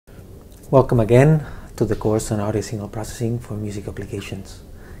Welcome again to the course on audio signal processing for music applications.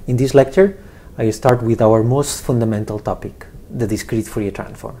 In this lecture, I start with our most fundamental topic, the discrete Fourier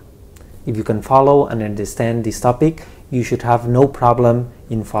transform. If you can follow and understand this topic, you should have no problem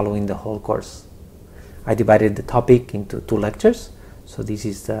in following the whole course. I divided the topic into two lectures, so this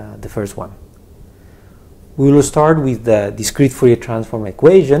is the first one. We will start with the discrete Fourier transform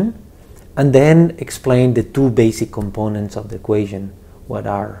equation and then explain the two basic components of the equation, what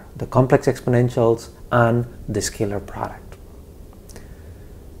are the complex exponentials and the scalar product.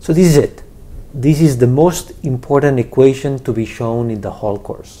 So this is it. This is the most important equation to be shown in the whole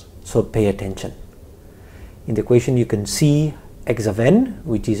course, so pay attention. In the equation you can see x of n,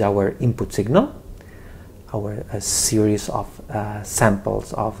 which is our input signal, a series of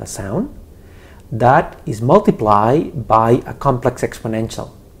samples of a sound, that is multiplied by a complex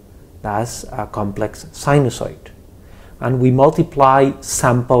exponential, that's a complex sinusoid. And we multiply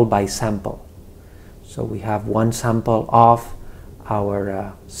sample by sample. So we have one sample of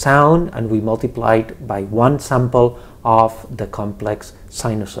our sound and we multiply it by one sample of the complex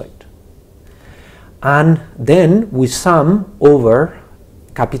sinusoid. And then we sum over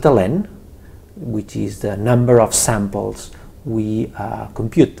capital N, which is the number of samples we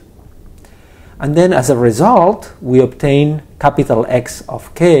compute. And then as a result, we obtain capital X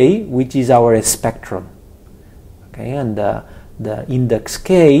of k, which is our spectrum. Okay, and the index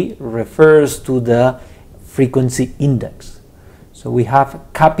k refers to the frequency index. So we have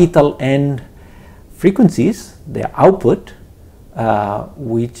capital N frequencies, the output,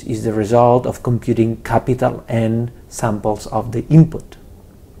 which is the result of computing capital N samples of the input.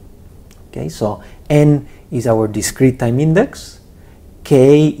 Okay, so N is our discrete time index,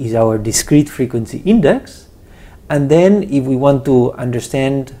 k is our discrete frequency index, and then if we want to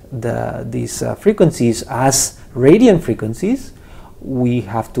understand these frequencies as radian frequencies, we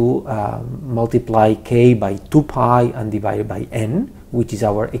have to multiply k by 2 pi and divide by n, which is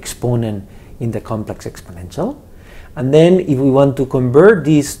our exponent in the complex exponential. And then if we want to convert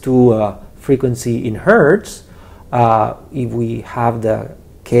this to frequency in hertz, if we have the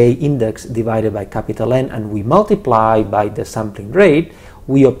k index divided by capital N and we multiply by the sampling rate,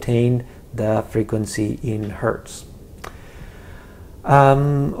 we obtain the frequency in hertz.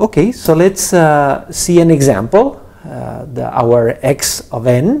 Okay, so let's see an example. Our x of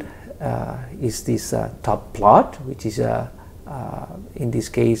n is this top plot, which is in this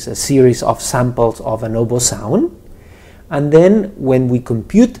case a series of samples of an oboe sound. And then when we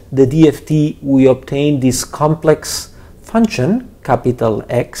compute the DFT, we obtain this complex function, capital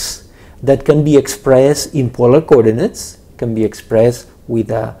X, that can be expressed in polar coordinates, can be expressed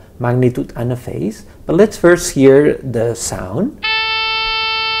with a magnitude and a phase. But let's first hear the sound.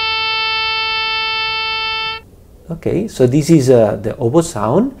 Okay, so this is the oboe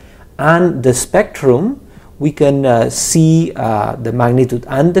sound, and the spectrum we can see the magnitude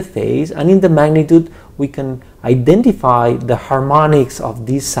and the phase, and in the magnitude we can identify the harmonics of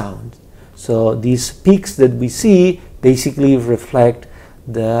this sound. So these peaks that we see basically reflect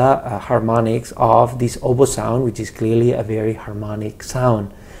the harmonics of this oboe sound, which is clearly a very harmonic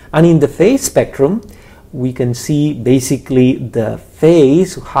sound. And in the phase spectrum we can see basically the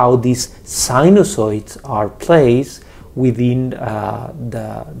phase, how these sinusoids are placed within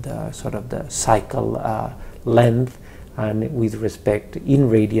the sort of the cycle length and with respect in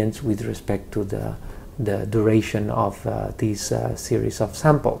radians with respect to the duration of this series of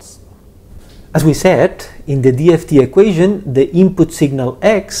samples. As we said, in the DFT equation, the input signal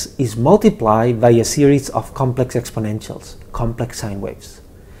x is multiplied by a series of complex exponentials, complex sine waves.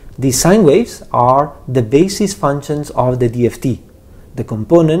 These sine waves are the basis functions of the DFT, the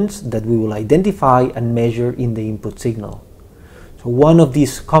components that we will identify and measure in the input signal. So one of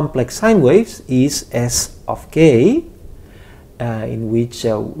these complex sine waves is S of k, in which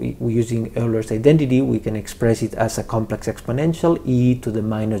using Euler's identity we can express it as a complex exponential e to the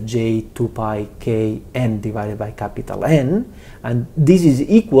minus j 2 pi k n divided by capital N, and this is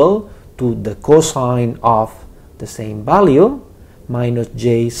equal to the cosine of the same value minus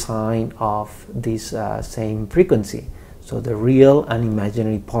j sine of this same frequency, so the real and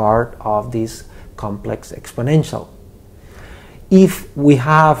imaginary part of this complex exponential. If we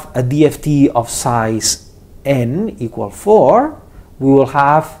have a DFT of size n equal 4, we will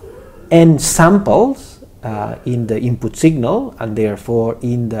have n samples in the input signal and therefore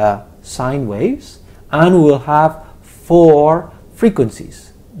in the sine waves, and we will have 4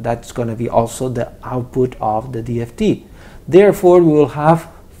 frequencies. That's going to be also the output of the DFT. Therefore we will have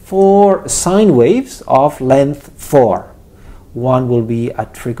 4 sine waves of length 4, One will be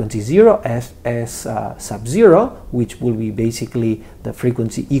at frequency 0, S sub 0, which will be basically the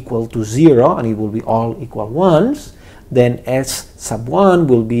frequency equal to 0, and it will be all equal ones. Then S sub 1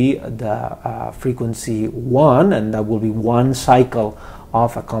 will be the frequency 1, and that will be one cycle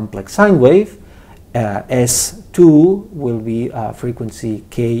of a complex sine wave. S2 will be frequency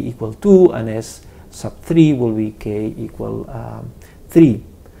k equal 2, and S sub 3 will be k equal 3.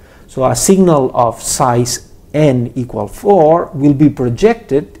 So a signal of size n equal 4 will be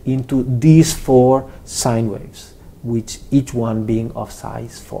projected into these 4 sine waves, which each one being of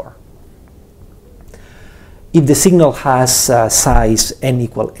size 4. If the signal has size n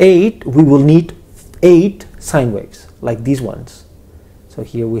equal 8, we will need 8 sine waves, like these ones. So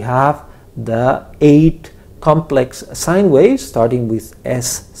here we have the 8 complex sine waves, starting with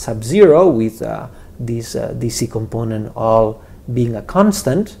S sub 0, with this DC component all being a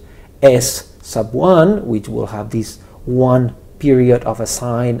constant, S sub 1, which will have this one period of a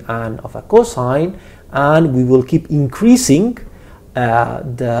sine and of a cosine, and we will keep increasing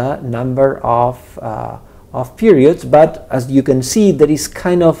the number of periods, but as you can see, there is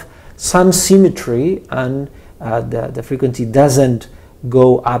kind of some symmetry, and the frequency doesn't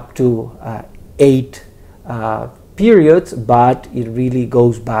go up to 8 periods, but it really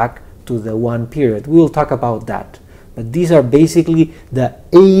goes back to the 1 period. We will talk about that, but these are basically the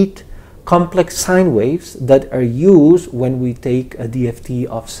 8 complex sine waves that are used when we take a DFT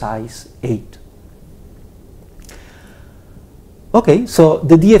of size 8. Okay, so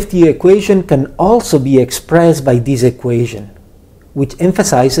the DFT equation can also be expressed by this equation, which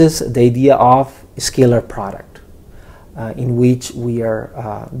emphasizes the idea of scalar product, in which we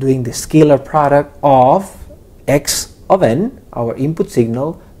are doing the scalar product of x of n, our input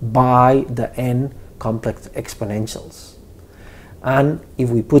signal, by the n complex exponentials. And if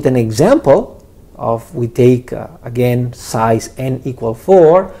we put an example of, we take again size n equal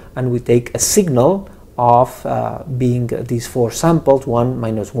 4, and we take a signal of being these 4 samples, 1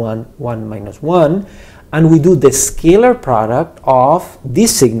 minus 1, 1 minus 1, and we do the scalar product of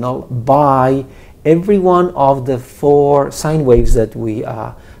this signal by every one of the 4 sine waves that we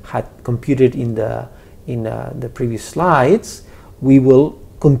had computed in the previous slides, we will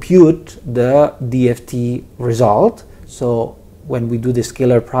compute the DFT result. So when we do the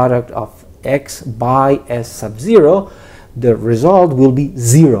scalar product of x by S sub 0, the result will be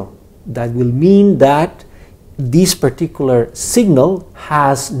 0. That will mean that this particular signal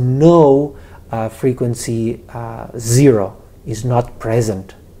has no frequency 0, is not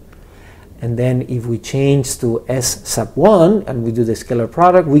present. And then if we change to S sub 1 and we do the scalar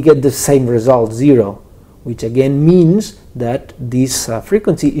product, we get the same result, 0, which again means that this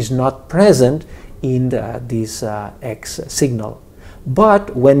frequency is not present in this x signal.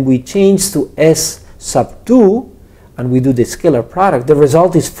 But when we change to S sub 2 and we do the scalar product, the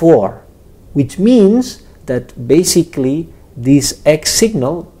result is 4, which means that basically this x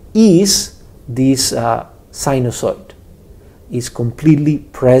signal is this sinusoid, is completely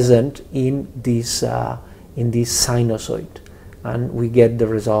present in this sinusoid, and we get the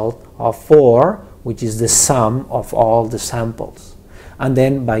result of 4, which is the sum of all the samples. And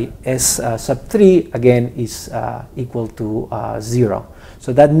then by S sub 3 again is equal to 0.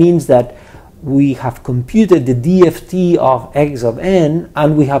 So that means that we have computed the DFT of x of n,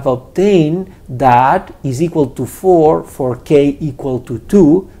 and we have obtained that is equal to 4 for k equal to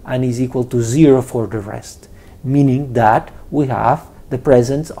 2, and is equal to 0 for the rest, meaning that we have the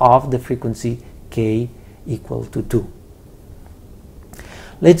presence of the frequency k equal to 2.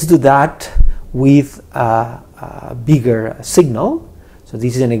 Let's do that with a bigger signal. So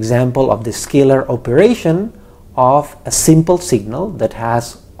this is an example of the scalar operation of a simple signal that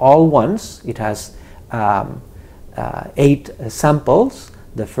has all ones. It has 8 samples.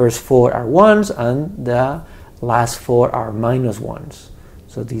 The first 4 are ones, and the last 4 are minus ones.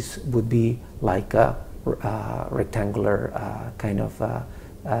 So this would be like a rectangular kind of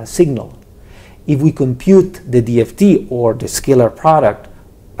signal. If we compute the DFT, or the scalar product,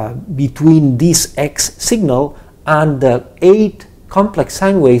 between this x signal and the 8 complex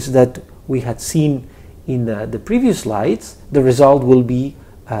sine waves that we had seen in the previous slides, the result will be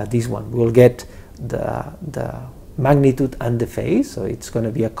this one. We'll get the magnitude and the phase, so it's going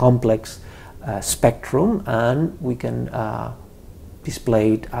to be a complex spectrum, and we can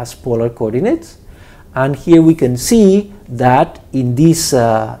display it as polar coordinates. And here we can see that in this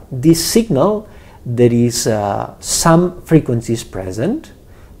signal there is some frequencies present.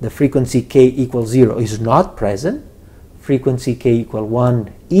 The frequency k equals 0 is not present. Frequency k equal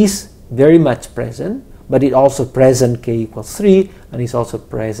 1 is very much present, but it also present k equals 3, and it's also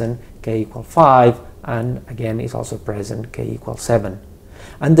present k equal 5, and again is also present k equals 7.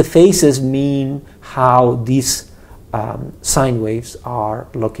 And the phases mean how these sine waves are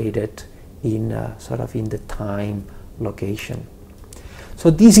located in sort of in the time location. So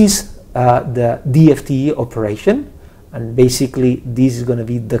this is the DFT operation, and basically this is going to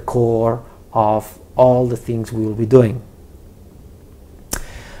be the core of all the things we will be doing.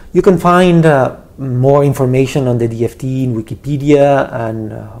 You can find more information on the DFT in Wikipedia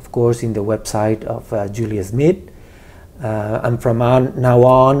and of course in the website of Julia Smith. And from now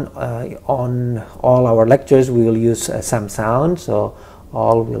on all our lectures we will use some sound, so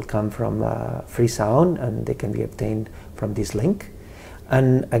all will come from free sound and they can be obtained from this link.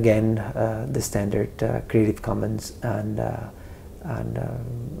 And again the standard Creative Commons and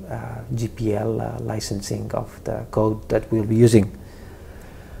GPL licensing of the code that we'll be using.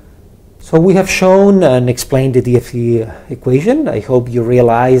 So we have shown and explained the DFT equation. I hope you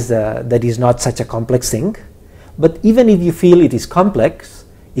realize that is not such a complex thing. But even if you feel it is complex,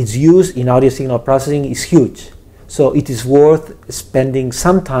 its use in audio signal processing is huge. So it is worth spending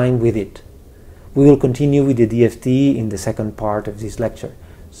some time with it. We will continue with the DFT in the second part of this lecture.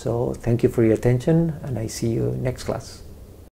 So thank you for your attention, and I see you next class.